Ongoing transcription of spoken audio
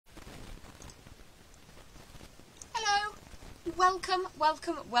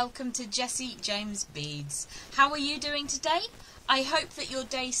Welcome to Jessie James Beads. How are you doing today? I hope that your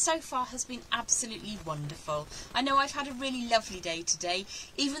day so far has been absolutely wonderful. I know I've had a really lovely day today,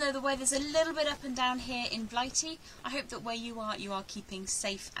 even though the weather's a little bit up and down here in Blighty. I hope that where you are keeping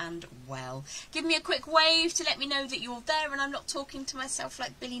safe and well. Give me a quick wave to let me know that you're there and I'm not talking to myself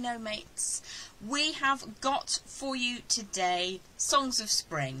like Billy No Mates. We have got for you today Songs of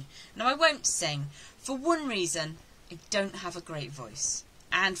Spring. Now I won't sing. For one reason, I don't have a great voice.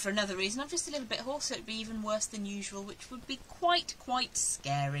 And for another reason, I'm just a little bit hoarse, so it'd be even worse than usual, which would be quite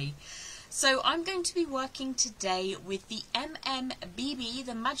scary. So I'm going to be working today with the MMBB,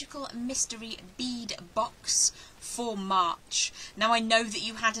 the Magical Mystery Bead Box for March. Now I know that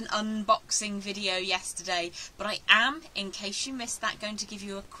you had an unboxing video yesterday, but I am, in case you missed that, going to give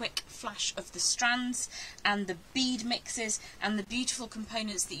you a quick flash of the strands and the bead mixes and the beautiful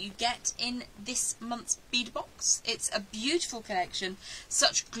components that you get in this month's bead box. It's a beautiful collection,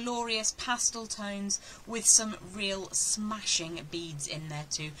 such glorious pastel tones with some real smashing beads in there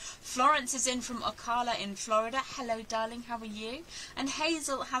too. Florence is in from Ocala in Florida. Hello darling, how are you? And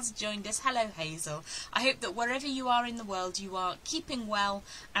Hazel has joined us. Hello Hazel. I hope that wherever you are in the world you are keeping well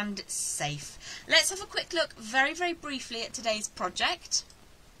and safe. Let's have a quick look very briefly at today's project.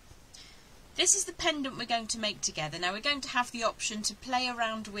 This is the pendant we're going to make together. Now we're going to have the option to play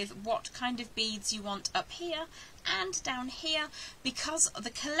around with what kind of beads you want up here and down here, because the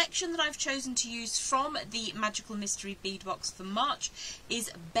collection that I've chosen to use from the Magical Mystery Bead Box for March is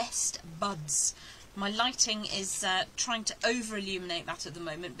Best Buds. My lighting is trying to over-illuminate that at the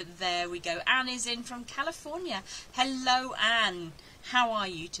moment, but there we go. Anne is in from California. Hello Anne. How are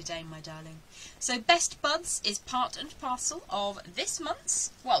you today, my darling? So Best Buds is part and parcel of this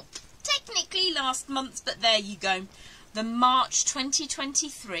month's, well, technically last month's, but there you go, the March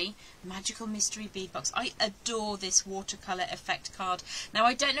 2023 Magical Mystery Bead Box. I adore this watercolour effect card. Now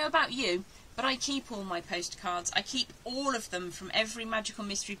I don't know about you, but I keep all my postcards. I keep all of them from every Magical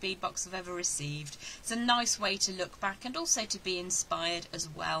Mystery Bead Box I've ever received. It's a nice way to look back and also to be inspired as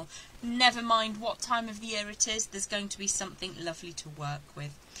well. Never mind what time of the year it is, there's going to be something lovely to work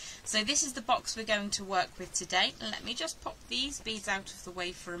with. So this is the box we're going to work with today. Let me just pop these beads out of the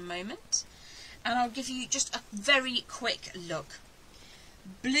way for a moment, and I'll give you just a very quick look.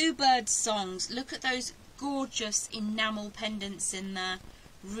 Bluebird Songs. Look at those gorgeous enamel pendants in there.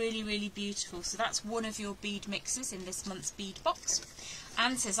 Really beautiful. So that's one of your bead mixes in this month's bead box.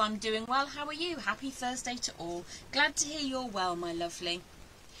 Anne says, I'm doing well. How are you? Happy Thursday to all. Glad to hear you're well, my lovely.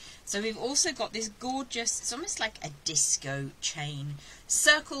 So we've also got this gorgeous, it's almost like a disco chain.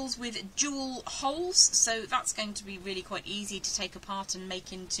 Circles with jewel holes, so that's going to be really quite easy to take apart and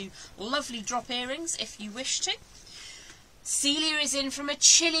make into lovely drop earrings if you wish to. Celia is in from a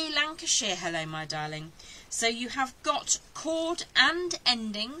chilly Lancashire. Hello, my darling. So you have got cord and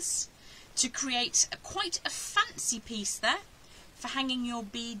endings to create quite a fancy piece there for hanging your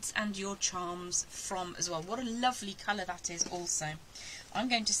beads and your charms from as well. What a lovely colour that is also. I'm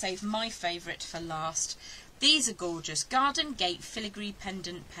going to save my favourite for last. These are gorgeous. Garden Gate Filigree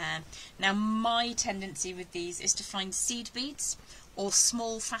Pendant Pair. Now my tendency with these is to find seed beads or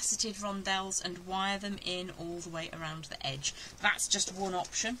small faceted rondelles and wire them in all the way around the edge. That's just one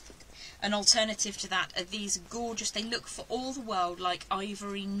option. An alternative to that are these gorgeous, they look for all the world like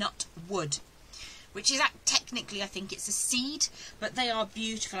ivory nut wood, which is technically, I think it's a seed, but they are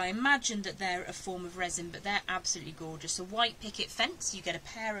beautiful. I imagine that they're a form of resin, but they're absolutely gorgeous. A white picket fence, you get a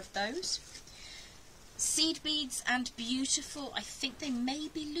pair of those. Seed beads and beautiful, I think they may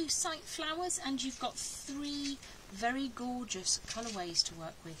be lucite flowers, and you've got three very gorgeous colourways to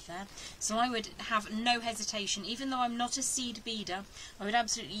work with there. So I would have no hesitation, even though I'm not a seed beader, I would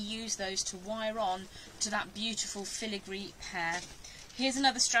absolutely use those to wire on to that beautiful filigree pair. Here's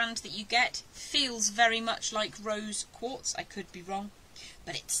another strand that you get. Feels very much like rose quartz. I could be wrong,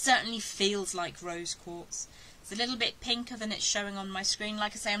 but it certainly feels like rose quartz. It's a little bit pinker than it's showing on my screen.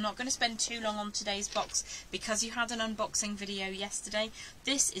 Like I say, I'm not going to spend too long on today's box because you had an unboxing video yesterday.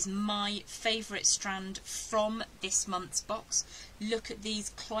 This is my favourite strand from this month's box. Look at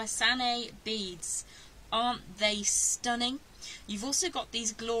these cloisonné beads. Aren't they stunning? You've also got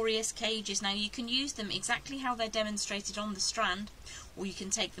these glorious cages. Now you can use them exactly how they're demonstrated on the strand, or you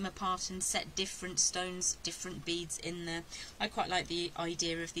can take them apart and set different stones, different beads in there. I quite like the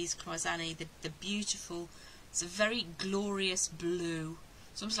idea of these cloisonné, the beautiful, it's a very glorious blue.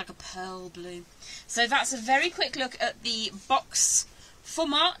 It's almost like a pearl blue. So that's a very quick look at the box for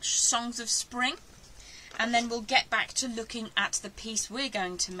March, Songs of Spring, and then we'll get back to looking at the piece we're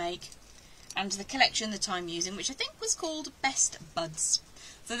going to make and the collection that I'm using, which I think was called Best Buds.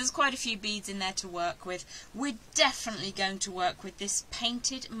 So there's quite a few beads in there to work with. We're definitely going to work with this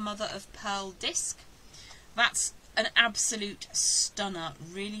painted mother of pearl disc. That's an absolute stunner,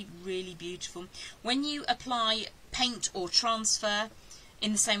 really, really beautiful. When you apply paint or transfer,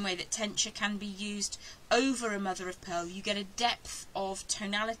 in the same way that tenture can be used over a mother of pearl, you get a depth of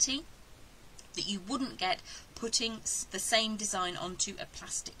tonality that you wouldn't get putting the same design onto a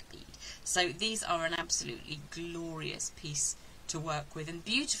plastic bead. So these are an absolutely glorious piece to work with, and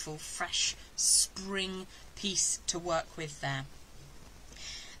beautiful, fresh spring piece to work with there.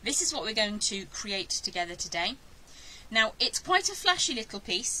 This is what we're going to create together today. Now, it's quite a flashy little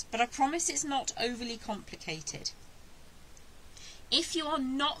piece, but I promise it's not overly complicated. If you are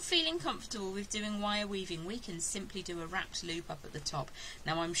not feeling comfortable with doing wire weaving, we can simply do a wrapped loop up at the top.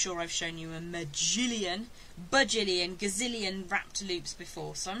 Now, I'm sure I've shown you a bajillion, gazillion wrapped loops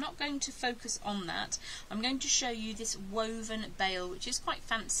before, so I'm not going to focus on that. I'm going to show you this woven bail, which is quite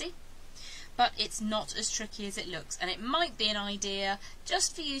fancy, but it's not as tricky as it looks, and it might be an idea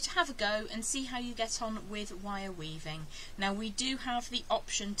just for you to have a go and see how you get on with wire weaving. Now, we do have the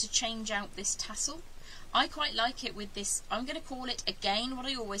option to change out this tassel. I quite like it with this, I'm going to call it again what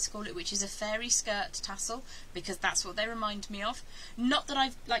I always call it, which is a fairy skirt tassel, because that's what they remind me of. Not that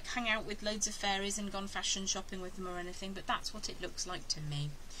I've hung out with loads of fairies and gone fashion shopping with them or anything, but that's what it looks like to me.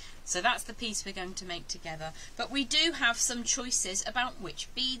 So that's the piece we're going to make together. But we do have some choices about which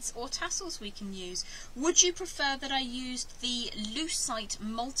beads or tassels we can use. Would you prefer that I used the Lucite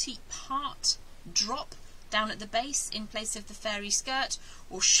multi-part drop down at the base in place of the fairy skirt,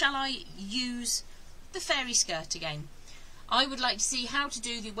 or shall I use the fairy skirt again? I would like to see how to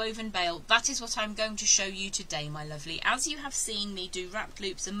do the woven bail. That is what I'm going to show you today, my lovely. As you have seen me do wrapped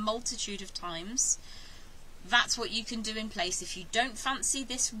loops a multitude of times, that's what you can do in place. If you don't fancy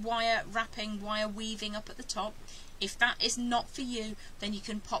this wire wrapping, wire weaving up at the top, if that is not for you, then you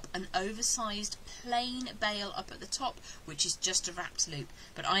can pop an oversized plain bail up at the top, which is just a wrapped loop.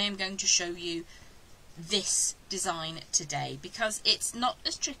 But I am going to show you this design today because it's not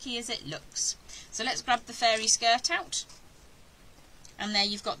as tricky as it looks. So let's grab the fairy skirt out, and there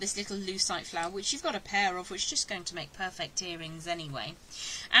you've got this little lucite flower, which you've got a pair of, which is just going to make perfect earrings anyway.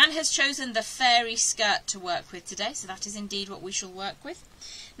 Anne has chosen the fairy skirt to work with today, so that is indeed what we shall work with.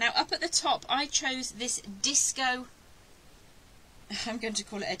 Now, up at the top I chose this disco, I'm going to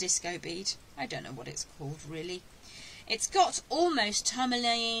call it a disco bead, I don't know what it's called really. It's got almost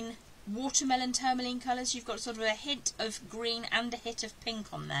tourmaline, watermelon tourmaline colours. You've got sort of a hint of green and a hint of pink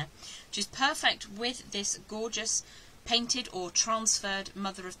on there, which is perfect with this gorgeous painted or transferred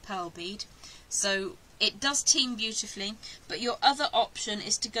mother of pearl bead. So it does team beautifully, but your other option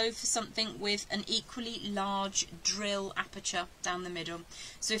is to go for something with an equally large drill aperture down the middle.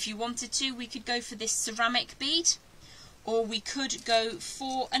 So if you wanted to, we could go for this ceramic bead, or we could go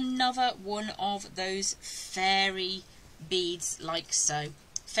for another one of those fairy beads like so.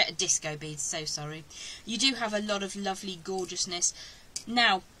 Disco beads, so sorry. You do have a lot of lovely gorgeousness.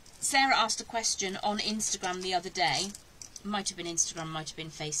 Now, Sarah asked a question on Instagram the other day. Might have been Instagram, might have been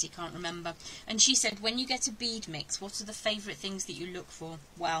Facey, can't remember. And she said, when you get a bead mix, what are the favourite things that you look for?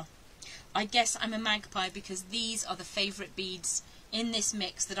 Well, I guess I'm a magpie, because these are the favourite beads in this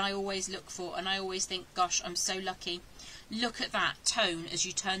mix that I always look for, and I always think, gosh, I'm so lucky. Look at that tone as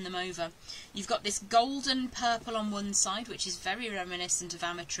you turn them over. You've got this golden purple on one side, which is very reminiscent of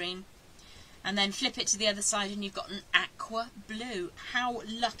ametrine, and then flip it to the other side and you've got an aqua blue. How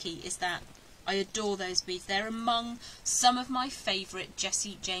lucky is that? I adore those beads. They're among some of my favourite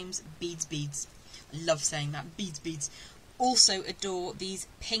Jessie James beads. I love saying that, beads. Also adore these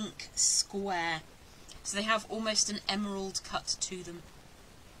pink square. So they have almost an emerald cut to them.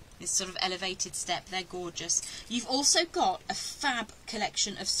 This sort of elevated step, they're gorgeous. You've also got a fab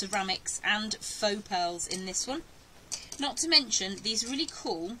collection of ceramics and faux pearls in this one. Not to mention these really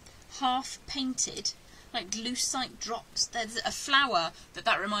cool half painted like lucite drops. There's a flower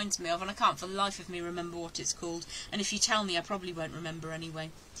that reminds me of, and I can't for the life of me remember what it's called, and if you tell me I probably won't remember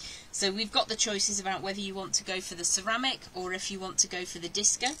anyway. So we've got the choices about whether you want to go for the ceramic or if you want to go for the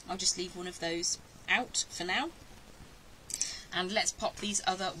disco. I'll just leave one of those out for now. And let's pop these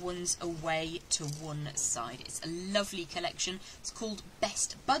other ones away to one side. It's a lovely collection. It's called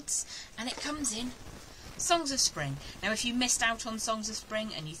Best Buds, and it comes in Songs of Spring. Now, if you missed out on Songs of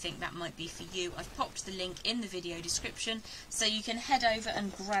Spring and you think that might be for you, I've popped the link in the video description so you can head over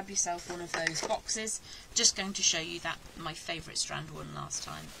and grab yourself one of those boxes. Just going to show you that my favourite strand one last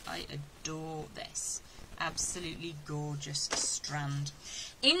time. I adore this. Absolutely gorgeous strand.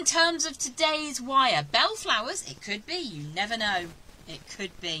 In terms of today's wire, bellflowers, it could be, you never know, it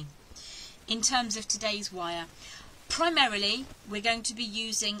could be. In terms of today's wire, Primarily, we're going to be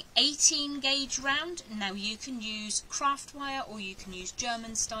using 18 gauge round. Now you can use craft wire or you can use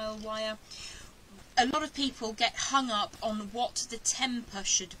German style wire. A lot of people get hung up on what the temper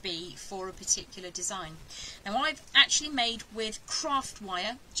should be for a particular design. Now I've actually made with craft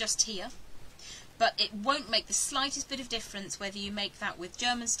wire just here, but it won't make the slightest bit of difference whether you make that with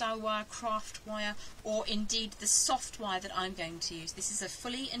German style wire, craft wire, or indeed the soft wire that I'm going to use. This is a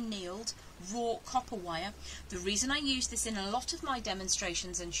fully annealed raw copper wire. The reason I use this in a lot of my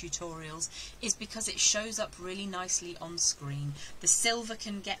demonstrations and tutorials is because it shows up really nicely on screen. The silver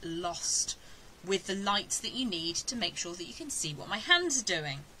can get lost with the lights that you need to make sure that you can see what my hands are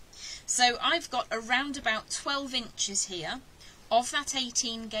doing. So I've got around about 12 inches here of that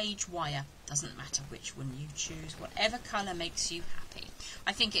 18 gauge wire. Doesn't matter which one you choose, whatever colour makes you happy.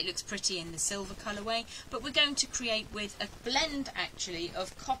 I think it looks pretty in the silver colourway, but we're going to create with a blend actually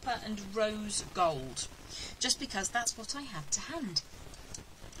of copper and rose gold, just because that's what I had to hand.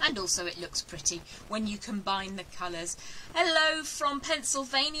 And also it looks pretty when you combine the colours. Hello from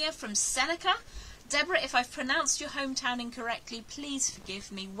Pennsylvania, from Seneca. Deborah, if I've pronounced your hometown incorrectly, please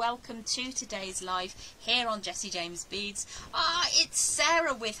forgive me. Welcome to today's live here on Jessie James Beads. Ah, it's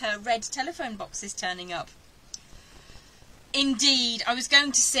Sarah with her red telephone boxes turning up. Indeed, I was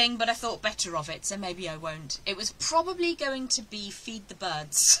going to sing, but I thought better of it, so maybe I won't. It was probably going to be Feed the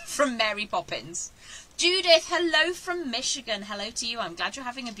Birds from Mary Poppins. Judith, hello from Michigan. Hello to you. I'm glad you're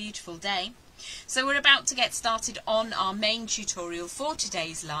having a beautiful day. So we're about to get started on our main tutorial for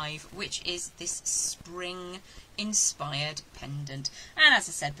today's live, which is this spring inspired pendant. And as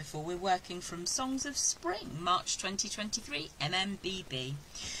I said before, we're working from Songs of Spring, March 2023, MMBB.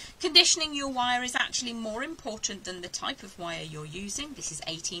 Conditioning your wire is actually more important than the type of wire you're using. This is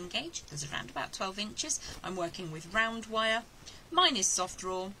 18 gauge, there's around about 12 inches. I'm working with round wire. Mine is soft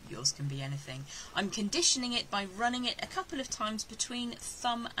raw, yours can be anything. I'm conditioning it by running it a couple of times between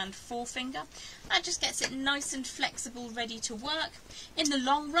thumb and forefinger. That just gets it nice and flexible, ready to work. In the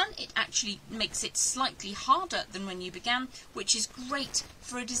long run, it actually makes it slightly harder than when you began, which is great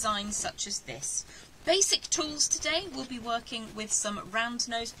for a design such as this. Basic tools today, we'll be working with some round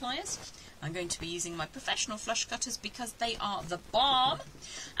nose pliers. I'm going to be using my professional flush cutters because they are the bomb,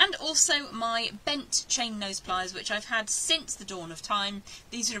 and also my bent chain nose pliers, which I've had since the dawn of time.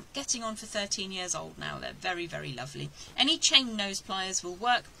 These are getting on for 13 years old now. They're very, very lovely. Any chain nose pliers will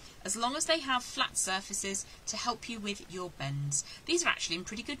work as long as they have flat surfaces to help you with your bends. These are actually in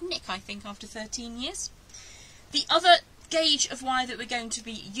pretty good nick, I think, after 13 years. The other gauge of wire that we're going to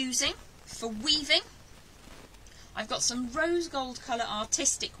be using for weaving, I've got some rose gold colour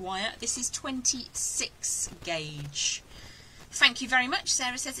artistic wire. This is 26 gauge. Thank you very much.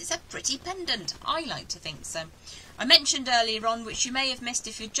 Sarah says it's a pretty pendant. I like to think so. I mentioned earlier on, which you may have missed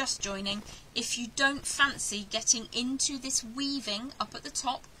if you're just joining, if you don't fancy getting into this weaving up at the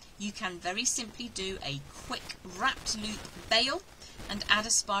top, you can very simply do a quick wrapped loop bail and add a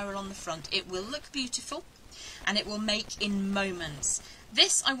spiral on the front. It will look beautiful and it will make in moments.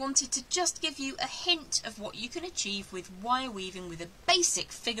 This, I wanted to just give you a hint of what you can achieve with wire weaving with a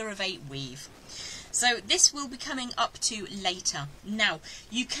basic figure of 8 weave. So this will be coming up to later. Now,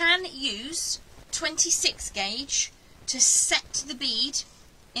 you can use 26 gauge to set the bead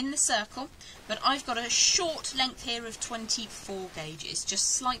in the circle, but I've got a short length here of 24 gauge. It's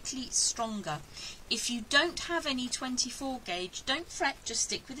just slightly stronger. If you don't have any 24 gauge, don't fret, just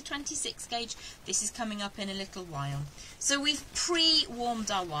stick with the 26 gauge. This is coming up in a little while. So we've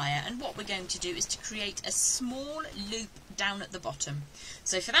pre-warmed our wire, and what we're going to do is to create a small loop down at the bottom.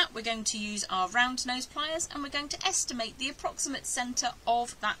 So for that we're going to use our round nose pliers, and we're going to estimate the approximate centre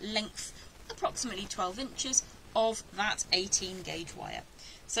of that length, approximately 12 inches, of that 18 gauge wire.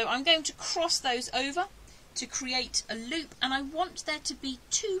 So I'm going to cross those over to create a loop, and I want there to be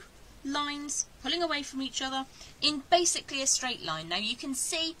 2 lines pulling away from each other in basically a straight line. Now you can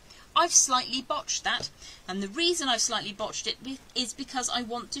see I've slightly botched that, and the reason I've slightly botched it is because I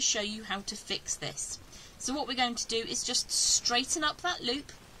want to show you how to fix this. So what we're going to do is just straighten up that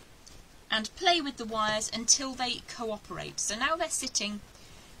loop and play with the wires until they cooperate. So now they're sitting.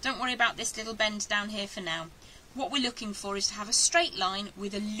 Don't worry about this little bend down here for now. What we're looking for is to have a straight line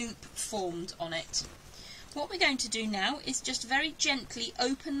with a loop formed on it. What we're going to do now is just very gently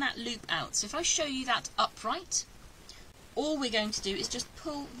open that loop out. So if I show you that upright, all we're going to do is just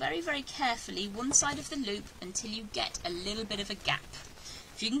pull very, very carefully one side of the loop until you get a little bit of a gap.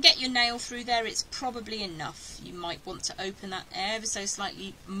 If you can get your nail through there, it's probably enough. You might want to open that ever so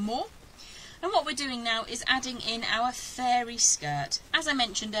slightly more. And what we're doing now is adding in our fairy skirt. As I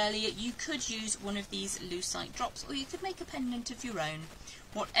mentioned earlier, you could use one of these lucite drops, or you could make a pendant of your own.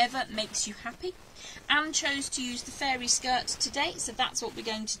 whatever makes you happy. Anne chose to use the fairy skirt today, so that's what we're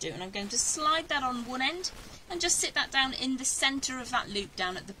going to do. And I'm going to slide that on one end and just sit that down in the centre of that loop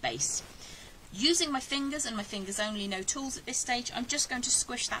down at the base. Using my fingers, and my fingers only, no tools at this stage, I'm just going to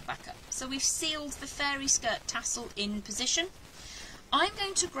squish that back up. So we've sealed the fairy skirt tassel in position. I'm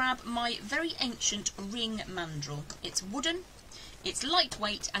going to grab my very ancient ring mandrel. It's wooden, it's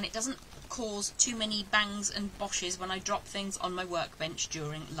lightweight, and it doesn't cause too many bangs and boshes when I drop things on my workbench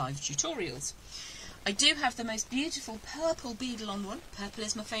during live tutorials. I do have the most beautiful purple beadle on one. Purple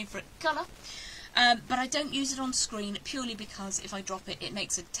is my favourite colour. But I don't use it on screen purely because if I drop it, it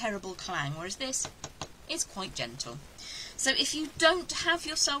makes a terrible clang, whereas this is quite gentle. So if you don't have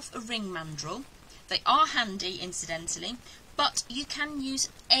yourself a ring mandrel, they are handy incidentally, but you can use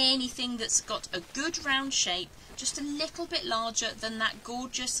anything that's got a good round shape, just a little bit larger than that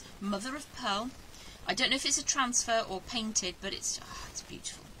gorgeous mother of pearl. I don't know if it's a transfer or painted, but it's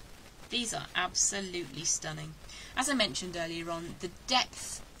beautiful. These are absolutely stunning. As I mentioned earlier on, the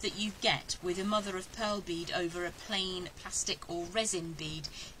depth that you get with a mother of pearl bead over a plain plastic or resin bead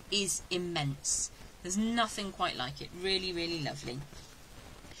is immense. There's nothing quite like it. Really, really lovely.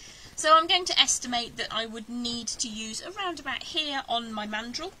 So I'm going to estimate that I would need to use around about here on my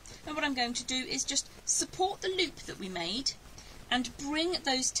mandrel, and what I'm going to do is just support the loop that we made and bring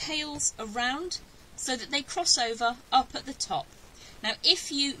those tails around so that they cross over up at the top. Now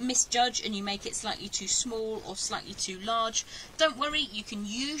if you misjudge and you make it slightly too small or slightly too large, don't worry, you can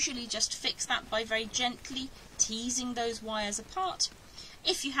usually just fix that by very gently teasing those wires apart.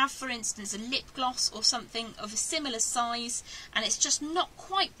 If you have, for instance, a lip gloss or something of a similar size and it's just not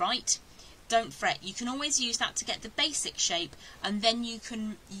quite right, don't fret. You can always use that to get the basic shape, and then you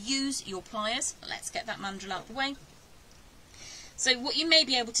can use your pliers. Let's get that mandrel out of the way. So what you may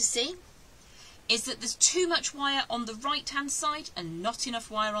be able to see is that there's too much wire on the right hand side and not enough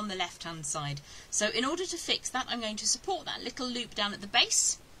wire on the left hand side. So in order to fix that, I'm going to support that little loop down at the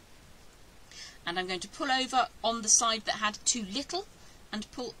base, and I'm going to pull over on the side that had too little and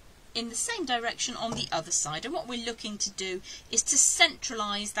pull in the same direction on the other side. And what we're looking to do is to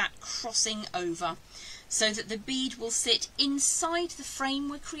centralise that crossing over so that the bead will sit inside the frame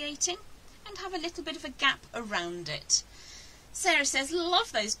we're creating and have a little bit of a gap around it. Sarah says,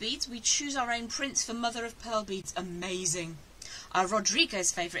 love those beads. We choose our own prints for mother of pearl beads. Amazing.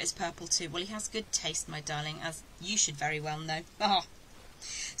 Rodrigo's favourite is purple too. Well, he has good taste, my darling, as you should very well know. Oh.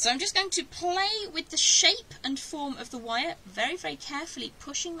 So I'm just going to play with the shape and form of the wire, very, very carefully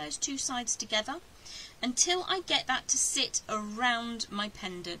pushing those two sides together until I get that to sit around my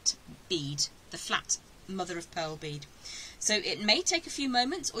pendant bead, the flat mother of pearl bead. So it may take a few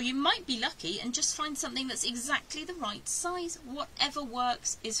moments, or you might be lucky and just find something that's exactly the right size. Whatever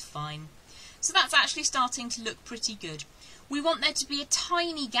works is fine. So that's actually starting to look pretty good. We want there to be a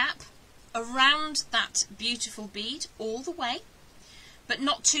tiny gap around that beautiful bead all the way, but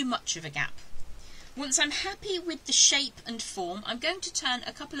not too much of a gap. Once I'm happy with the shape and form, I'm going to turn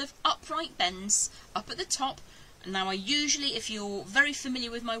a couple of upright bends up at the top. Now I usually, if you're very familiar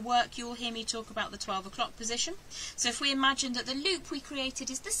with my work, you'll hear me talk about the 12 o'clock position. So if we imagine that the loop we created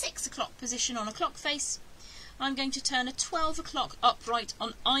is the 6 o'clock position on a clock face, I'm going to turn a 12 o'clock upright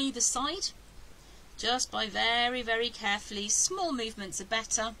on either side, just by very, very carefully. Small movements are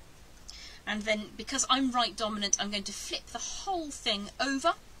better. And then, because I'm right dominant, I'm going to flip the whole thing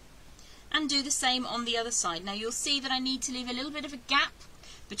over and do the same on the other side. Now you'll see that I need to leave a little bit of a gap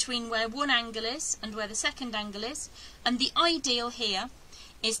between where one angle is and where the second angle is, and the ideal here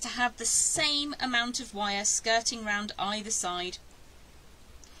is to have the same amount of wire skirting round either side.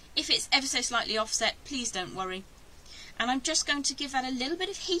 If it's ever so slightly offset, please don't worry. And I'm just going to give that a little bit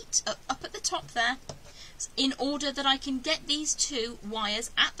of heat up at the top there, in order that I can get these two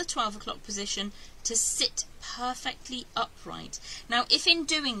wires at the 12 o'clock position to sit perfectly upright. Now if in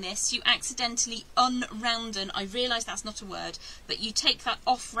doing this you accidentally unrounden, I realise that's not a word, but you take that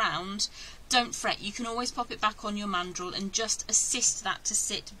off round, don't fret, you can always pop it back on your mandrel and just assist that to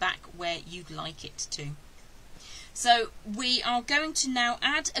sit back where you'd like it to. So we are going to now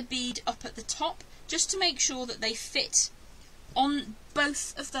add a bead up at the top just to make sure that they fit on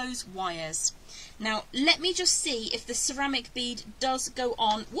both of those wires. Now let me just see if the ceramic bead does go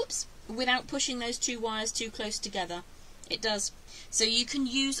on, whoops, without pushing those two wires too close together. It does. So you can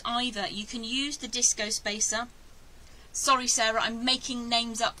use either. You can use the disco spacer. Sorry Sarah, I'm making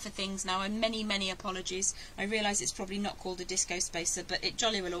names up for things now, and many apologies. I realise it's probably not called a disco spacer, but it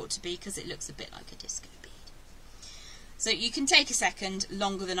jolly well ought to be because it looks a bit like a disco bead. So you can take a second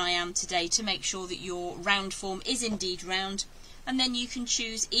longer than I am today to make sure that your round form is indeed round. And then you can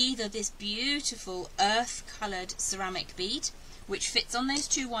choose either this beautiful earth coloured ceramic bead, which fits on those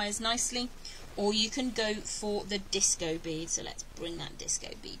 2 wires nicely, or you can go for the disco bead. So let's bring that disco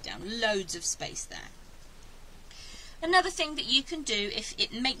bead down. Loads of space there. Another thing that you can do if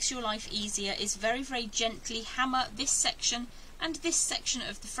it makes your life easier is very, very gently hammer this section and this section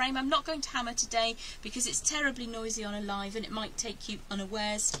of the frame. I'm not going to hammer today because it's terribly noisy on a live and it might take you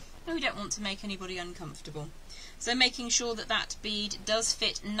unawares, and we don't want to make anybody uncomfortable. So making sure that that bead does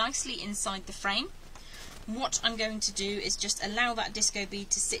fit nicely inside the frame. What I'm going to do is just allow that disco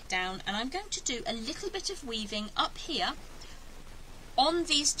bead to sit down, and I'm going to do a little bit of weaving up here on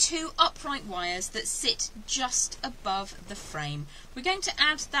these 2 upright wires that sit just above the frame. We're going to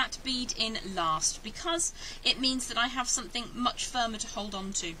add that bead in last because it means that I have something much firmer to hold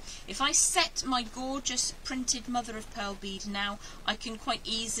on to. If I set my gorgeous printed mother of pearl bead now, I can quite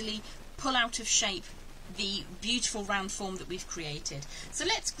easily pull out of shape the beautiful round form that we've created. So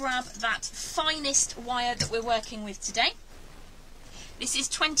let's grab that finest wire that we're working with today. This is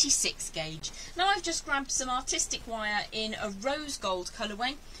 26 gauge. Now I've just grabbed some artistic wire in a rose gold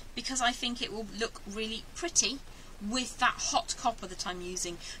colourway because I think it will look really pretty with that hot copper that I'm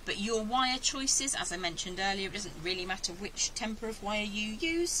using. But your wire choices, as I mentioned earlier, it doesn't really matter which temper of wire you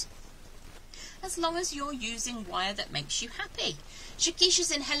use, as long as you're using wire that makes you happy.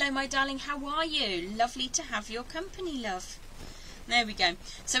 Shakisha's in. Hello my darling, how are you? Lovely to have your company, love. There we go.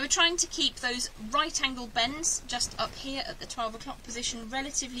 So we're trying to keep those right angle bends just up here at the 12 o'clock position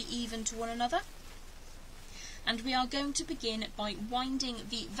relatively even to one another. And we are going to begin by winding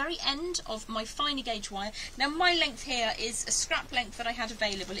the very end of my finer gauge wire. Now my length here is a scrap length that I had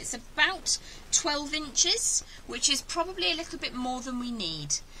available. It's about 12 inches, which is probably a little bit more than we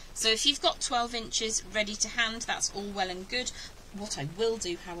need. So if you've got 12 inches ready to hand, that's all well and good. What I will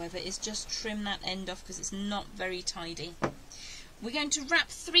do, however, is just trim that end off because it's not very tidy. We're going to wrap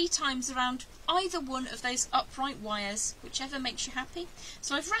 3 times around either one of those upright wires, whichever makes you happy.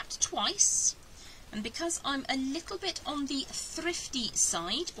 So I've wrapped twice, and because I'm a little bit on the thrifty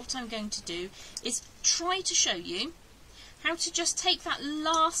side, what I'm going to do is try to show you how to just take that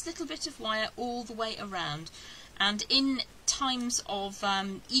last little bit of wire all the way around. And in times of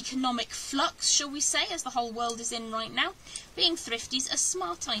economic flux, shall we say, as the whole world is in right now, being thrifty is a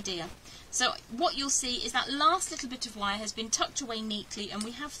smart idea. So what you'll see is that last little bit of wire has been tucked away neatly, and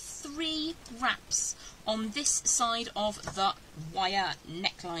we have 3 wraps on this side of the wire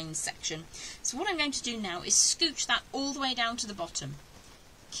neckline section. So what I'm going to do now is scooch that all the way down to the bottom.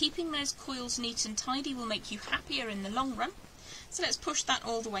 Keeping those coils neat and tidy will make you happier in the long run. So let's push that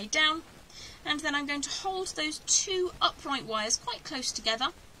all the way down, and then I'm going to hold those 2 upright wires quite close together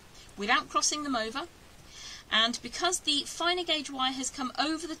without crossing them over. And because the finer gauge wire has come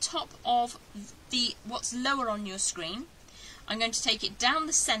over the top of the what's lower on your screen, I'm going to take it down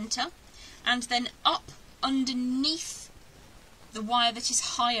the centre and then up underneath the wire that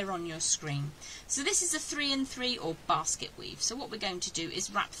is higher on your screen. So this is a 3 and 3 or basket weave. So what we're going to do is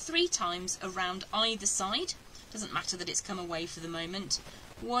wrap 3 times around either side. Doesn't matter that it's come away for the moment.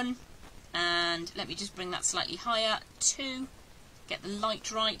 1, and let me just bring that slightly higher. 2, get the light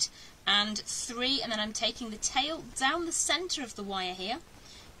right. And 3, and then I'm taking the tail down the centre of the wire here,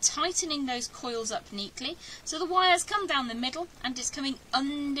 tightening those coils up neatly. So the wires come down the middle and it's coming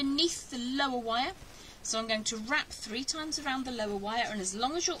underneath the lower wire. So I'm going to wrap 3 times around the lower wire, and as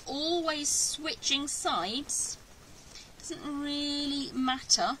long as you're always switching sides, it doesn't really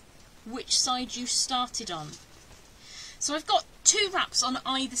matter which side you started on. So I've got 2 wraps on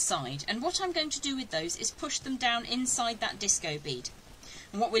either side, and what I'm going to do with those is push them down inside that disco bead.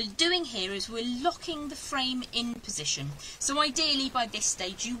 And what we're doing here is we're locking the frame in position. So ideally by this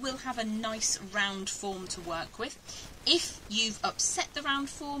stage you will have a nice round form to work with. If you've upset the round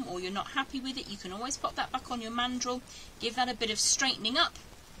form or you're not happy with it, you can always pop that back on your mandrel, give that a bit of straightening up,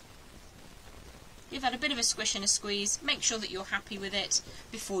 give that a bit of a squish and a squeeze, make sure that you're happy with it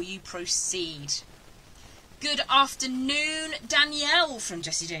before you proceed. Good afternoon, Danielle from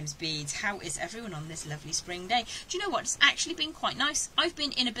Jessie James Beads. How is everyone on this lovely spring day? Do you know what? It's actually been quite nice. I've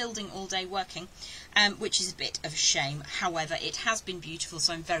been in a building all day working, which is a bit of a shame. However, it has been beautiful,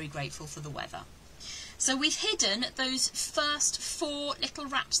 so I'm very grateful for the weather. So we've hidden those first 4 little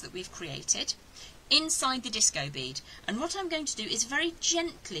wraps that we've created inside the disco bead. And what I'm going to do is very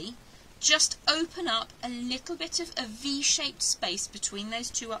gently just open up a little bit of a V-shaped space between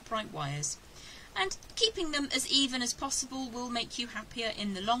those 2 upright wires. And keeping them as even as possible will make you happier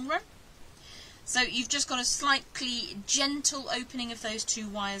in the long run. So you've just got a slightly gentle opening of those 2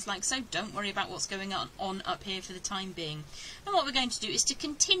 wires like so. Don't worry about what's going on up here for the time being. And what we're going to do is to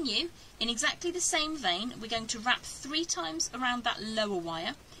continue in exactly the same vein. We're going to wrap 3 times around that lower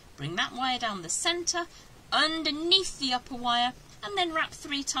wire, bring that wire down the centre, underneath the upper wire and then wrap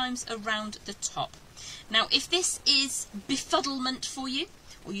 3 times around the top. Now if this is befuddlement for you,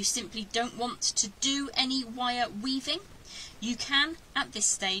 or you simply don't want to do any wire weaving, you can, at this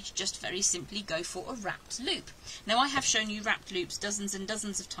stage, just very simply go for a wrapped loop. Now I have shown you wrapped loops dozens and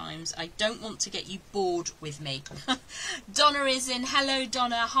dozens of times. I don't want to get you bored with me. Donna is in. Hello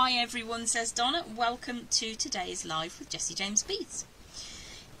Donna. Hi everyone, says Donna. Welcome to today's live with Jessie James Beads.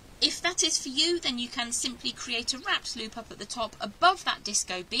 If that is for you, then you can simply create a wrapped loop up at the top above that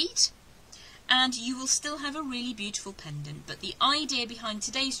disco bead, and you will still have a really beautiful pendant. But the idea behind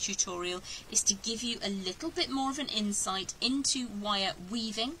today's tutorial is to give you a little bit more of an insight into wire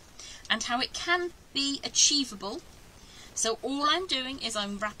weaving and how it can be achievable. So all I'm doing is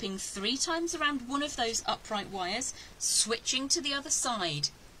I'm wrapping 3 times around one of those upright wires, switching to the other side.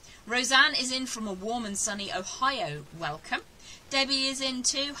 Roseanne is in from a warm and sunny Ohio. Welcome. Debbie is in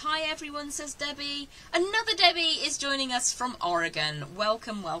too. Hi everyone, says Debbie. Another Debbie is joining us from Oregon.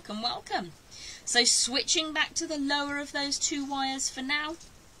 Welcome, welcome, welcome. So switching back to the lower of those 2 wires for now.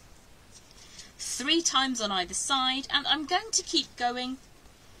 3 times on either side, and I'm going to keep going.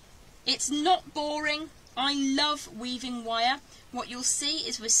 It's not boring. I love weaving wire. What you'll see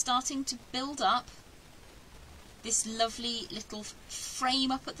is we're starting to build up this lovely little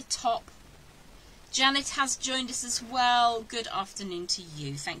frame up at the top. Janet has joined us as well. Good afternoon to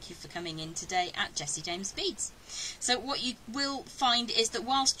you. Thank you for coming in today at Jessie James Beads. So what you will find is that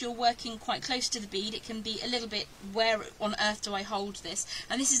whilst you're working quite close to the bead, it can be a little bit, where on earth do I hold this?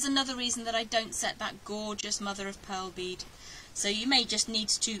 And this is another reason that I don't set that gorgeous mother of pearl bead. So you may just need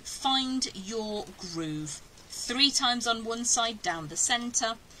to find your groove. 3 times on one side down the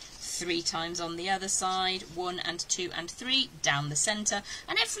centre, 3 times on the other side, 1 and 2 and 3 down the centre,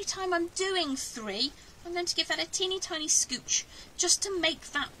 and every time I'm doing 3 I'm going to give that a teeny tiny scooch just to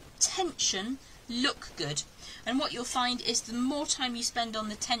make that tension look good. And what you'll find is the more time you spend on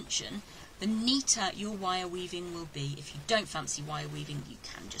the tension, the neater your wire weaving will be. If you don't fancy wire weaving, you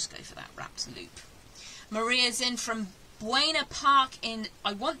can just go for that wrapped loop. Maria's in from Buena Park in,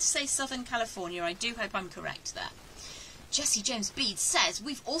 I want to say Southern California. I do hope I'm correct there. Jessie James Beads says,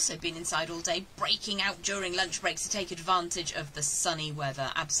 we've also been inside all day, breaking out during lunch breaks to take advantage of the sunny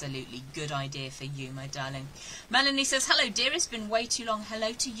weather. Absolutely good idea for you, my darling. Melanie says, hello dear, it's been way too long.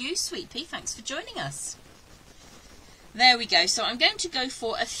 Hello to you, Sweet Pea, thanks for joining us. There we go. So I'm going to go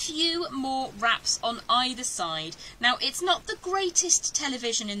for a few more wraps on either side. Now, it's not the greatest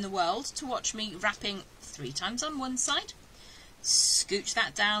television in the world to watch me wrapping 3 times on one side, scooch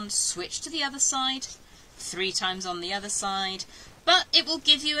that down, switch to the other side, 3 times on the other side, but it will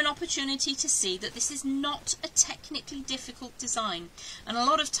give you an opportunity to see that this is not a technically difficult design. And a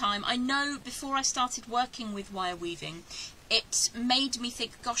lot of time, I know before I started working with wire weaving, it made me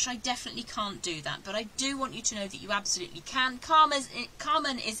think, gosh, I definitely can't do that. But I do want you to know that you absolutely can.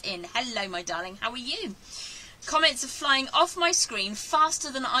 Carmen is in. Hello, my darling. How are you? Comments are flying off my screen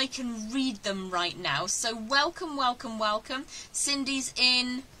faster than I can read them right now. So welcome, welcome, welcome. Cindy's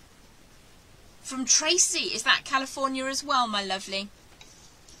in from Tracy. Is that California as well, my lovely?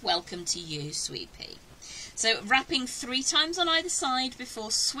 Welcome to you, Sweet Pea. So wrapping 3 times on either side before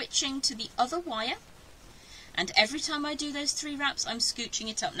switching to the other wire. And every time I do those 3 wraps, I'm scooching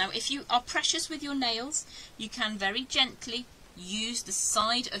it up. Now, if you are precious with your nails, you can very gently use the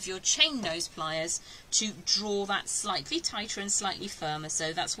side of your chain nose pliers to draw that slightly tighter and slightly firmer.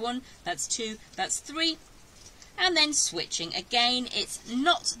 So that's 1, that's 2, that's 3, and then switching. Again, it's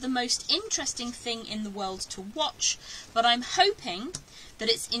not the most interesting thing in the world to watch, but I'm hoping that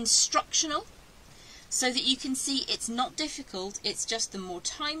it's instructional, so that you can see it's not difficult. It's just the more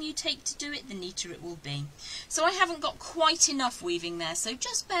time you take to do it, the neater it will be. So I haven't got quite enough weaving there, so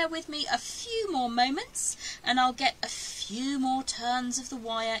just bear with me a few more moments and I'll get a few more turns of the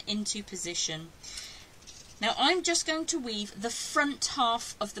wire into position. Now I'm just going to weave the front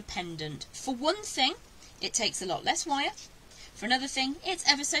half of the pendant. For one thing, it takes a lot less wire. For another thing, it's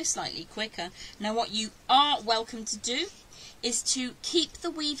ever so slightly quicker. Now what you are welcome to do is to keep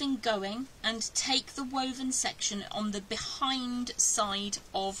the weaving going and take the woven section on the behind side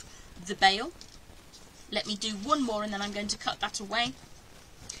of the bale. Let me do one more and then I'm going to cut that away,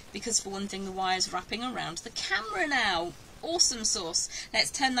 because for one thing the wire's wrapping around the camera now. Awesome sauce. Let's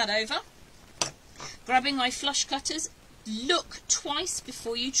turn that over. Grabbing my flush cutters, look twice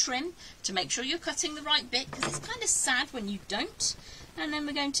before you trim to make sure you're cutting the right bit, because it's kind of sad when you don't. And then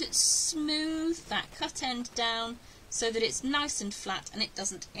we're going to smooth that cut end down so that it's nice and flat and it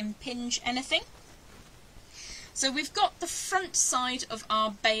doesn't impinge anything. So we've got the front side of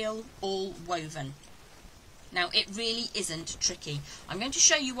our bale all woven. Now it really isn't tricky. I'm going to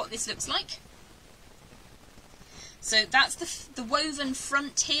show you what this looks like. So that's the woven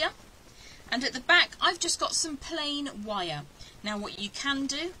front here, and at the back I've just got some plain wire. Now what you can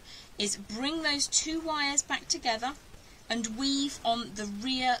do is bring those two wires back together and weave on the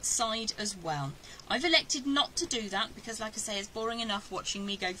rear side as well. I've elected not to do that because, like I say, it's boring enough watching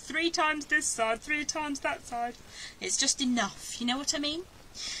me go 3 times this side, 3 times that side. It's just enough, you know what I mean?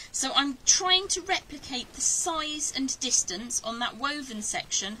 So I'm trying to replicate the size and distance on that woven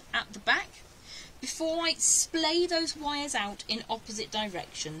section at the back before I splay those wires out in opposite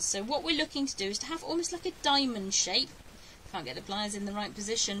directions. So what we're looking to do is to have almost like a diamond shape. Can't get the pliers in the right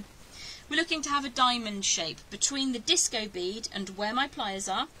position. We're looking to have a diamond shape between the disco bead and where my pliers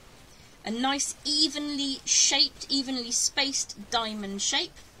are. A nice evenly shaped, evenly spaced diamond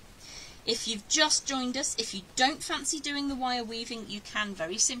shape. If you've just joined us, if you don't fancy doing the wire weaving, you can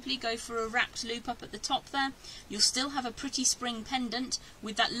very simply go for a wrapped loop up at the top there. You'll still have a pretty spring pendant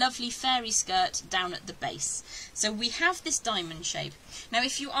with that lovely fairy skirt down at the base. So we have this diamond shape. Now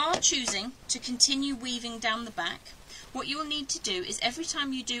if you are choosing to continue weaving down the back, what you will need to do is every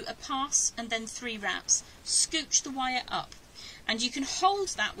time you do a pass and then 3 wraps, scooch the wire up. And you can hold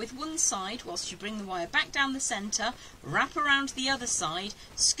that with one side whilst you bring the wire back down the centre, wrap around the other side,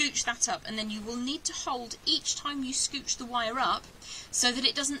 scooch that up, and then you will need to hold each time you scooch the wire up so that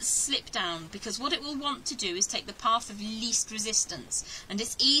it doesn't slip down, because what it will want to do is take the path of least resistance, and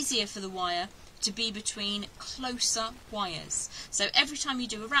it's easier for the wire to be between closer wires. So every time you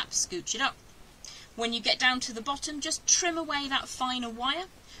do a wrap, scooch it up. When you get down to the bottom, just trim away that finer wire.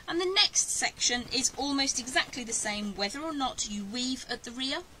 And the next section is almost exactly the same whether or not you weave at the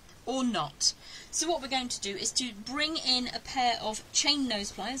rear or not. So what we're going to do is to bring in a pair of chain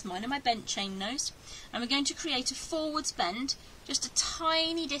nose pliers, mine are my bent chain nose, and we're going to create a forwards bend just a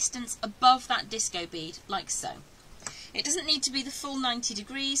tiny distance above that disco bead, like so. It doesn't need to be the full 90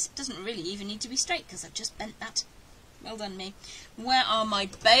 degrees, it doesn't really even need to be straight because I've just bent that. Well done me. Where are my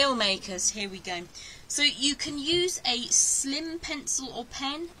bail makers? Here we go. So you can use a slim pencil or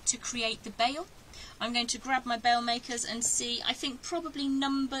pen to create the bail. I'm going to grab my bail makers and see, I think probably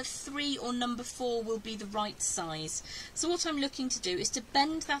number 3 or number 4 will be the right size. So what I'm looking to do is to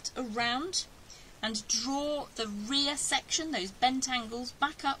bend that around and draw the rear section, those bent angles,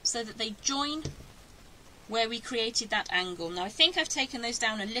 back up so that they join where we created that angle. Now I think I've taken those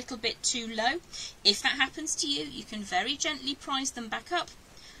down a little bit too low. If that happens to you, you can very gently prise them back up,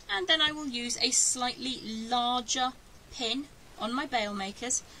 and then I will use a slightly larger pin on my bail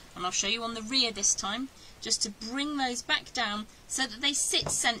makers, and I'll show you on the rear this time, just to bring those back down so that they sit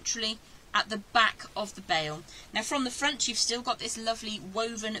centrally at the back of the bail. Now from the front you've still got this lovely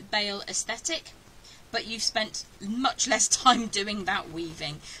woven bail aesthetic, but you've spent much less time doing that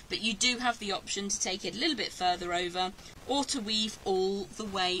weaving. But you do have the option to take it a little bit further over or to weave all the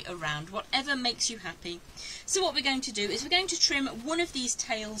way around, whatever makes you happy. So what we're going to do is we're going to trim one of these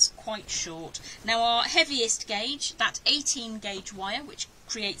tails quite short. Now our heaviest gauge, that 18 gauge wire, which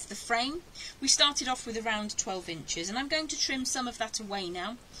creates the frame, we started off with around 12 inches, and I'm going to trim some of that away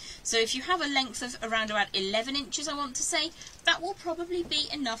now. So if you have a length of around about 11 inches, I want to say, that will probably be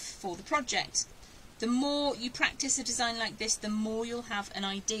enough for the project. The more you practice a design like this, the more you'll have an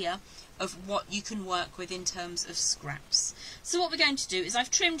idea of what you can work with in terms of scraps. So what we're going to do is I've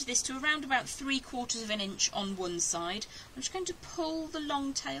trimmed this to around about 3/4 of an inch on one side. I'm just going to pull the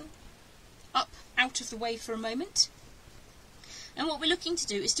long tail up out of the way for a moment. And what we're looking to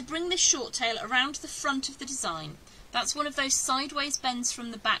do is to bring this short tail around the front of the design. That's one of those sideways bends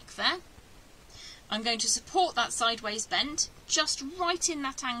from the back there. I'm going to support that sideways bend just right in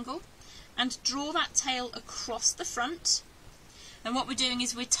that angle and draw that tail across the front. And what we're doing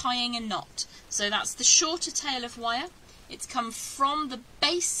is we're tying a knot. So that's the shorter tail of wire. It's come from the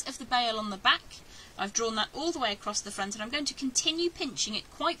base of the bail on the back. I've drawn that all the way across the front, and I'm going to continue pinching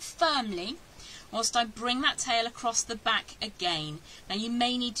it quite firmly whilst I bring that tail across the back again. Now you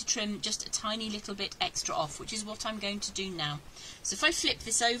may need to trim just a tiny little bit extra off, which is what I'm going to do now. So if I flip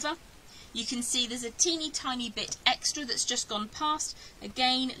this over, you can see there's a teeny tiny bit extra that's just gone past.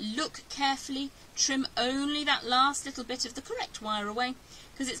 Again, look carefully, trim only that last little bit of the correct wire away,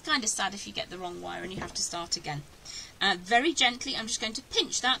 because it's kind of sad if you get the wrong wire and you have to start again. Very gently, I'm just going to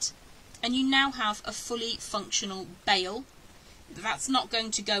pinch that, and you now have a fully functional bail. That's not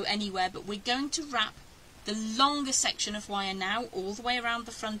going to go anywhere, but we're going to wrap the longer section of wire now all the way around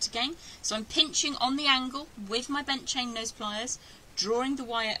the front again. So I'm pinching on the angle with my bent chain nose pliers, drawing the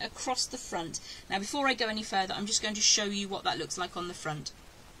wire across the front. Now before I go any further, I'm just going to show you what that looks like on the front.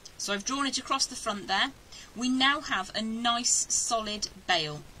 So I've drawn it across the front there. We now have a nice solid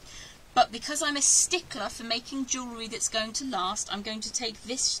bail. But because I'm a stickler for making jewellery that's going to last, I'm going to take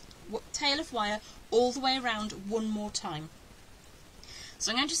this tail of wire all the way around one more time.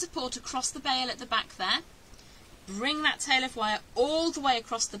 So I'm going to support across the bail at the back there, bring that tail of wire all the way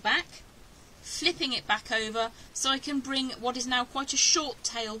across the back, flipping it back over so I can bring what is now quite a short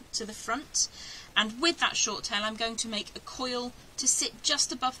tail to the front, and with that short tail I'm going to make a coil to sit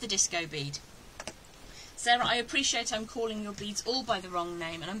just above the disco bead. Sarah, I appreciate I'm calling your beads all by the wrong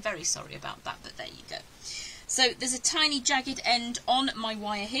name, and I'm very sorry about that, but there you go. So there's a tiny jagged end on my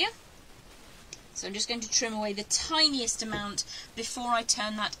wire here, so I'm just going to trim away the tiniest amount before I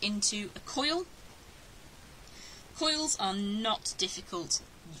turn that into a coil. Coils are not difficult.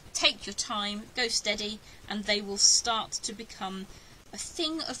 Take your time, go steady, and they will start to become a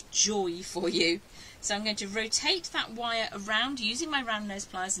thing of joy for you. So I'm going to rotate that wire around using my round nose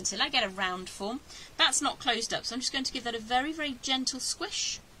pliers until I get a round form. That's not closed up, so I'm just going to give that a very, very gentle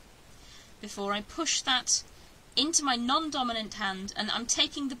squish before I push that into my non-dominant hand, and I'm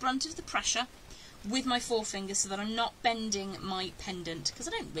taking the brunt of the pressure with my forefinger so that I'm not bending my pendant, because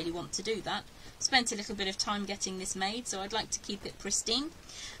I don't really want to do that. Spent a little bit of time getting this made, so I'd like to keep it pristine.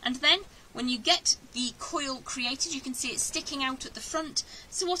 And then when you get the coil created, you can see it sticking out at the front.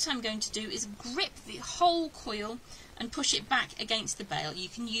 So what I'm going to do is grip the whole coil and push it back against the bail. You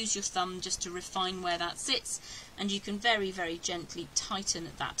can use your thumb just to refine where that sits, and you can very, very gently tighten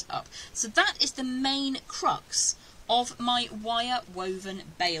that up. So that is the main crux of my wire woven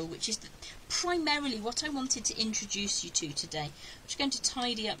bail, which is primarily what I wanted to introduce you to today. I'm just going to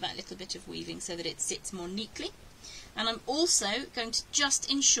tidy up that little bit of weaving so that it sits more neatly. And I'm also going to just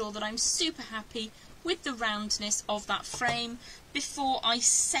ensure that I'm super happy with the roundness of that frame before I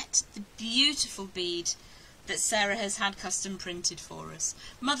set the beautiful bead that Sarah has had custom printed for us.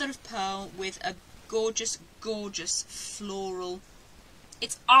 Mother of pearl with a gorgeous, gorgeous floral.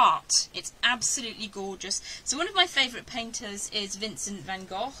 It's art. It's absolutely gorgeous. So one of my favourite painters is Vincent van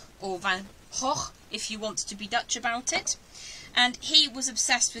Gogh, or Van Gogh, if you want to be Dutch about it. And he was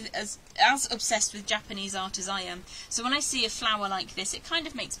obsessed with as obsessed with Japanese art as I am. So when I see a flower like this, it kind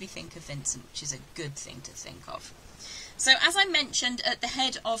of makes me think of Vincent, which is a good thing to think of. So as I mentioned at the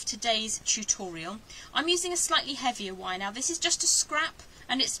head of today's tutorial, I'm using a slightly heavier wire. Now this is just a scrap,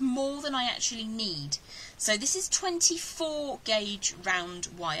 and it's more than I actually need. So this is 24 gauge round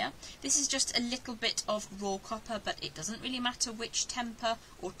wire. This is just a little bit of raw copper, but it doesn't really matter which temper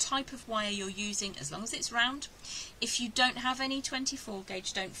or type of wire you're using as long as it's round. If you don't have any 24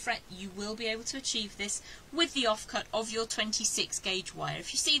 gauge, don't fret, you will be able to achieve this with the offcut of your 26 gauge wire.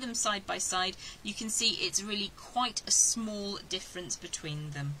 If you see them side by side, you can see it's really quite a small difference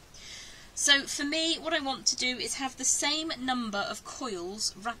between them. So for me, what I want to do is have the same number of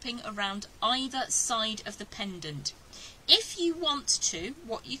coils wrapping around either side of the pendant. If you want to,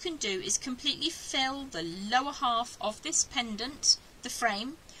 what you can do is completely fill the lower half of this pendant, the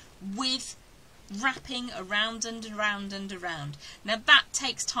frame, with wrapping around and around and around. Now that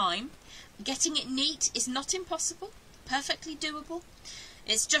takes time. Getting it neat is not impossible, perfectly doable.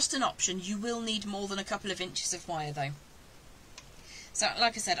 It's just an option. You will need more than a couple of inches of wire though. So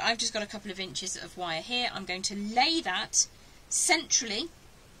like I said, I've just got a couple of inches of wire here. I'm going to lay that centrally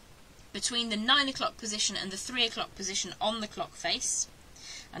between the 9 o'clock position and the 3 o'clock position on the clock face.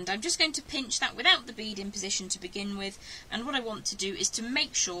 And I'm just going to pinch that without the bead in position to begin with. And what I want to do is to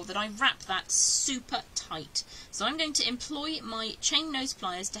make sure that I wrap that super tight. So I'm going to employ my chain nose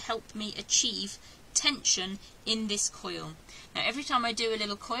pliers to help me achieve tension in this coil. Now every time I do a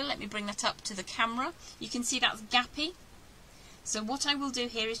little coil, let me bring that up to the camera, you can see that's gappy. So what I will do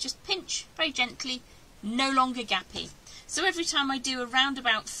here is just pinch very gently, no longer gappy. So every time I do around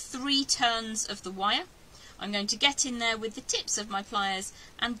about 3 turns of the wire, I'm going to get in there with the tips of my pliers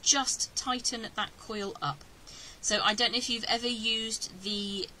and just tighten that coil up. So I don't know if you've ever used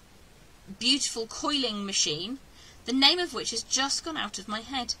the beautiful coiling machine, the name of which has just gone out of my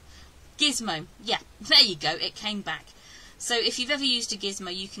head. Gizmo. Yeah, there you go, it came back. So if you've ever used a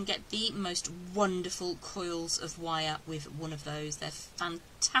Gizmo, you can get the most wonderful coils of wire with one of those. They're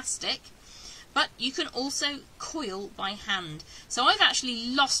fantastic. But you can also coil by hand. So I've actually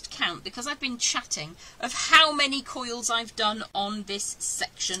lost count, because I've been chatting, of how many coils I've done on this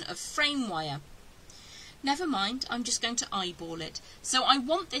section of frame wire. Never mind, I'm just going to eyeball it. So I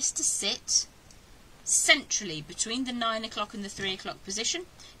want this to sit centrally between the 9 o'clock and the 3 o'clock position.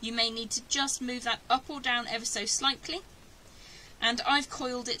 You may need to just move that up or down ever so slightly. And I've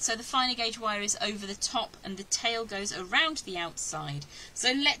coiled it so the finer gauge wire is over the top and the tail goes around the outside.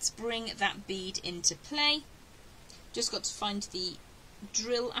 So let's bring that bead into play. Just got to find the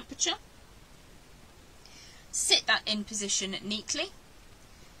drill aperture. Sit that in position neatly.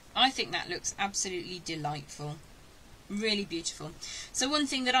 I think that looks absolutely delightful. Really beautiful. So one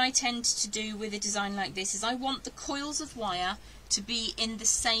thing that I tend to do with a design like this is I want the coils of wire to be in the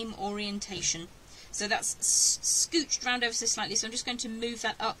same orientation. So that's scooched round ever so slightly, so I'm just going to move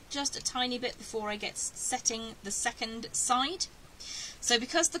that up just a tiny bit before I get setting the second side. So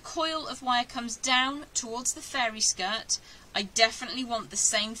because the coil of wire comes down towards the fairy skirt, I definitely want the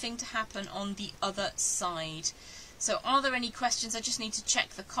same thing to happen on the other side. So are there any questions? I just need to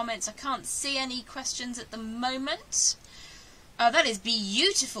check the comments. I can't see any questions at the moment. That is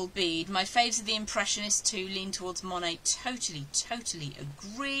beautiful bead. My faves are the Impressionists too, lean towards Monet. Totally, totally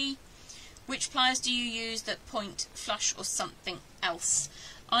agree. Which pliers do you use that point flush or something else?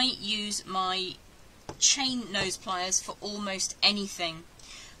 I use my chain nose pliers for almost anything.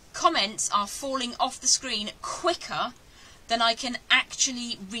 Comments are falling off the screen quicker than I can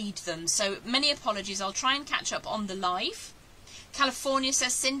actually read them, so many apologies. I'll try and catch up on the live. California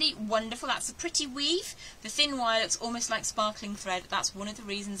says, Cindy, wonderful, that's a pretty weave. The thin wire looks almost like sparkling thread. That's one of the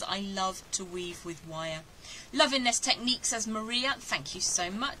reasons I love to weave with wire. Loving this technique, says Maria, thank you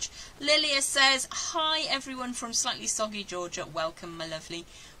so much. Lilia says, hi everyone from slightly soggy Georgia, welcome my lovely.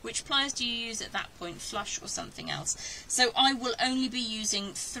 Which pliers do you use at that point, flush or something else? So I will only be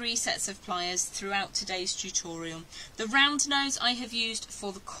using 3 sets of pliers throughout today's tutorial. The round nose I have used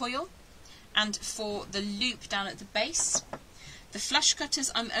for the coil and for the loop down at the base. The flush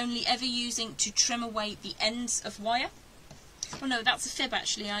cutters I'm only ever using to trim away the ends of wire. Oh no, that's a fib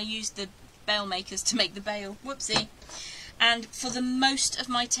actually, I used the bail makers to make the bail, whoopsie. And for the most of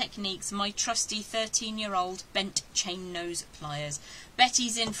my techniques, my trusty 13-year-old bent chain nose pliers.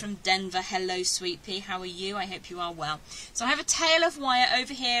 Betty's in from Denver. Hello, sweet pea. How are you? I hope you are well. So I have a tail of wire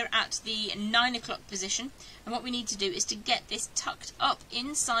over here at the 9 o'clock position. And what we need to do is to get this tucked up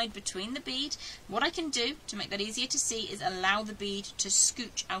inside between the bead. What I can do to make that easier to see is allow the bead to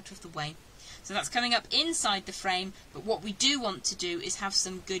scooch out of the way. So that's coming up inside the frame, but what we do want to do is have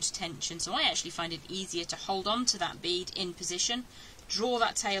some good tension. So I actually find it easier to hold on to that bead in position, draw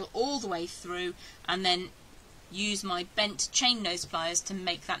that tail all the way through, and then use my bent chain nose pliers to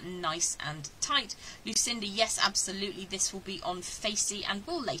make that nice and tight. Lucinda, yes, absolutely, this will be on Facey and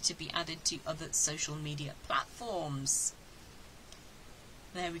will later be added to other social media platforms.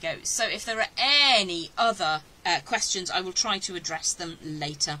 There we go. So if there are any other questions, I will try to address them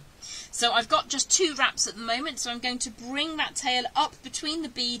later. So I've got just 2 wraps at the moment, so I'm going to bring that tail up between the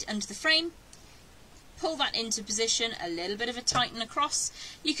bead and the frame, pull that into position, a little bit of a tighten across.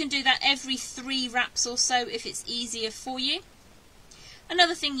 You can do that every 3 wraps or so if it's easier for you.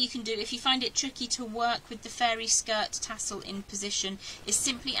 Another thing you can do if you find it tricky to work with the fairy skirt tassel in position is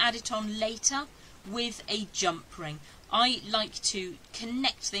simply add it on later with a jump ring. I like to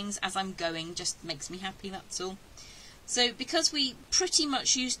connect things as I'm going, just makes me happy, that's all. So because we pretty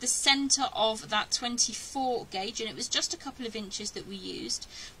much used the centre of that 24 gauge, and it was just a couple of inches that we used,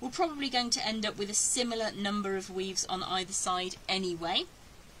 we're probably going to end up with a similar number of weaves on either side anyway.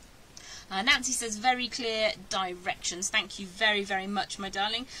 Nancy says, very clear directions. Thank you very, very much, my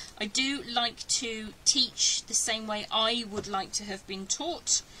darling. I do like to teach the same way I would like to have been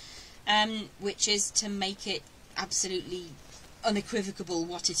taught, which is to make it absolutely unequivocal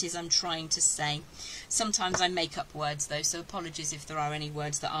what it is I'm trying to say. Sometimes I make up words though, so apologies if there are any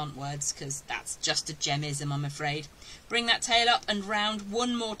words that aren't words, because that's just a gemism, I'm afraid. Bring that tail up and round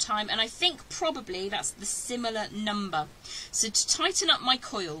one more time, and I think probably that's the similar number. So to tighten up my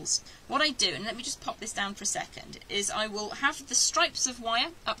coils, what I do, and let me just pop this down for a second, is I will have the stripes of wire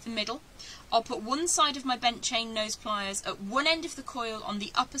up the middle. I'll put one side of my bent chain nose pliers at one end of the coil on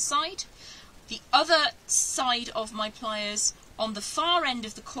the upper side, the other side of my pliers on the far end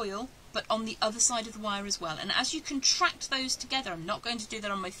of the coil, but on the other side of the wire as well. And as you contract those together, I'm not going to do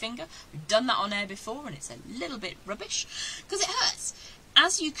that on my finger, we've done that on air before and it's a little bit rubbish because it hurts.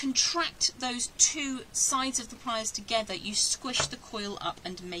 As you contract those 2 sides of the pliers together, you squish the coil up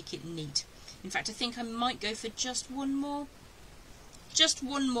and make it neat. In fact, I think I might go for just one more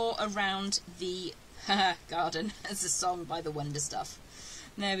around the garden as a song by the Wonder Stuff.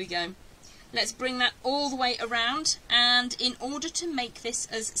 There we go. Let's bring that all the way around, and in order to make this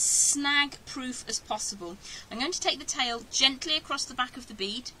as snag proof as possible, I'm going to take the tail gently across the back of the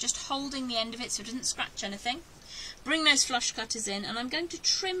bead, just holding the end of it so it doesn't scratch anything. Bring those flush cutters in, and I'm going to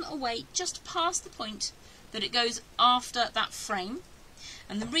trim away just past the point that it goes after that frame.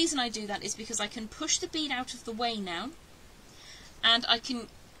 And the reason I do that is because I can push the bead out of the way now, and I can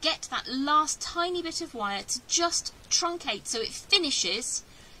get that last tiny bit of wire to just truncate so it finishes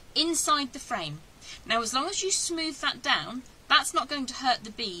inside the frame. Now as long as you smooth that down, that's not going to hurt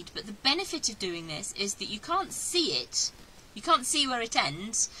the bead, but the benefit of doing this is that you can't see it You can't see where it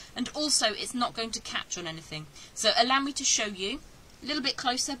ends, and also it's not going to catch on anything. So allow me to show you, a little bit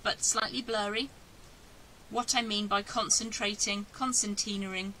closer but slightly blurry, what I mean by concentrating,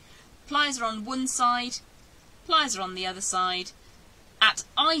 concertinaing. Pliers are on one side, pliers are on the other side, at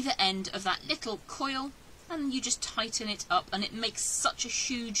either end of that little coil, and you just tighten it up, and it makes such a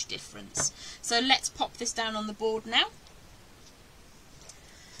huge difference. So let's pop this down on the board now.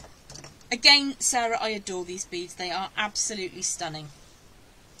 Again, Sarah, I adore these beads. They are absolutely stunning.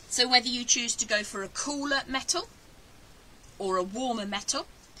 So whether you choose to go for a cooler metal or a warmer metal,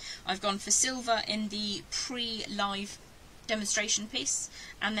 I've gone for silver in the pre-live demonstration piece,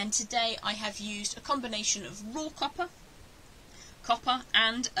 and then today I have used a combination of raw copper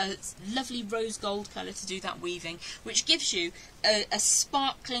and a lovely rose gold colour to do that weaving, which gives you a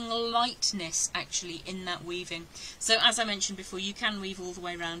sparkling lightness actually in that weaving. So as I mentioned before, you can weave all the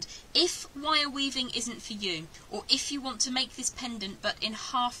way around. If wire weaving isn't for you, or if you want to make this pendant but in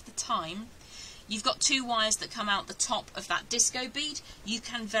half the time, you've got two wires that come out the top of that disco bead, you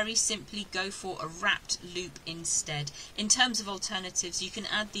can very simply go for a wrapped loop instead. In terms of alternatives, you can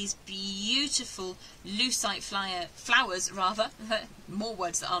add these beautiful lucite flowers, more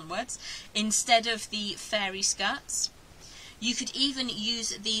words that aren't words, instead of the fairy skirts. You could even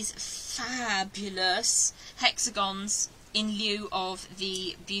use these fabulous hexagons in lieu of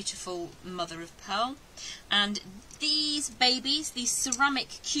the beautiful mother of pearl. And these babies, these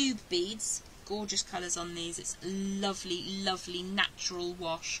ceramic cube beads, gorgeous colours on these. It's lovely, lovely natural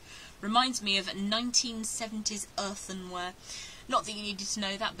wash. Reminds me of 1970s earthenware. Not that you needed to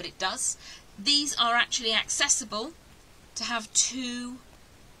know that, but it does. These are actually accessible to have two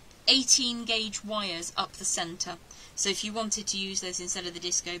 18 gauge wires up the centre. So if you wanted to use those instead of the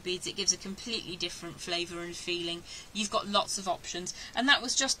disco beads, it gives a completely different flavour and feeling. You've got lots of options. And that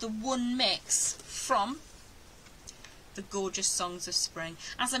was just the one mix from the gorgeous Songs of Spring.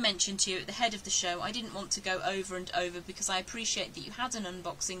 As I mentioned to you at the head of the show, I didn't want to go over and over because I appreciate that you had an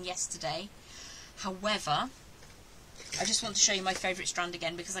unboxing yesterday. However, I just want to show you my favourite strand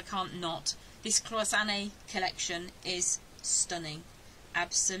again because I can't not. This Cloisonne collection is stunning.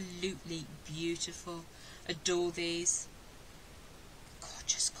 Absolutely beautiful. Adore these.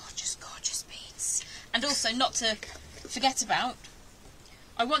 Gorgeous, gorgeous, gorgeous beads. And also, not to forget about,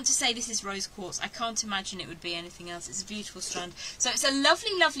 I want to say this is rose quartz. I can't imagine it would be anything else. It's a beautiful strand. So it's a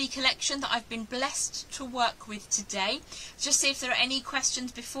lovely, lovely collection that I've been blessed to work with today. Just see if there are any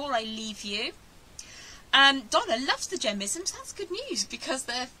questions before I leave you. Donna loves the gemisms. That's good news because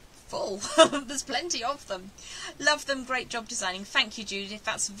they're full. There's plenty of them. Love them. Great job designing. Thank you, Judith.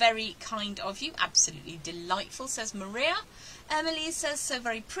 That's very kind of you. Absolutely delightful, says Maria. Emily says so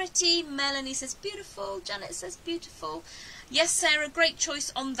very pretty. Melanie says beautiful. Janet says beautiful. Yes, Sarah, great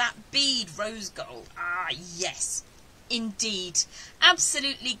choice on that bead, rose gold. Ah, yes, indeed.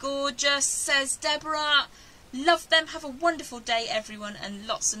 Absolutely gorgeous, says Deborah. Love them. Have a wonderful day, everyone, and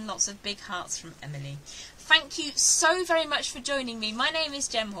lots of big hearts from Emily. Thank you so very much for joining me. My name is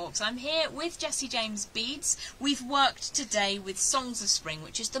Jem Hawkes. I'm here with Jessie James Beads. We've worked today with Songs of Spring,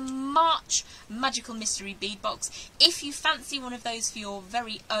 which is the March Magical Mystery Bead Box. If you fancy one of those for your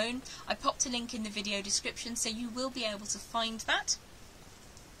very own, I popped a link in the video description, so you will be able to find that.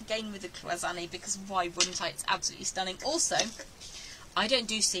 Again with the Cloisonne, because why wouldn't I? It's absolutely stunning. Also, I don't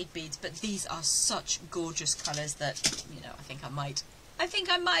do seed beads, but these are such gorgeous colours that, you know, I think I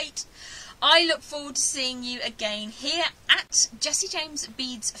might. I look forward to seeing you again here at Jessie James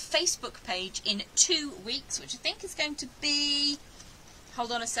Beads Facebook page in 2 weeks, which I think is going to be,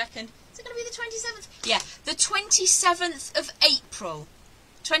 hold on a second, is it going to be the 27th? Yeah, the 27th of April.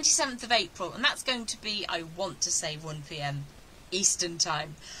 27th of April, and that's going to be, I want to say 1 PM Eastern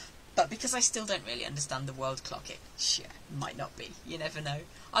time. But because I still don't really understand the world clock, it might not be. You never know.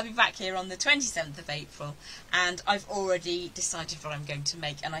 I'll be back here on the 27th of April, and I've already decided what I'm going to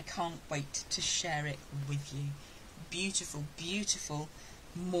make, and I can't wait to share it with you. Beautiful, beautiful,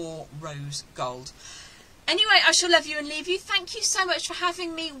 more rose gold. Anyway, I shall love you and leave you. Thank you so much for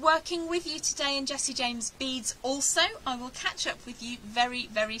having me, working with you today in Jessie James Beads also. I will catch up with you very,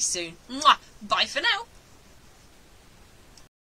 very soon. Mwah! Bye for now.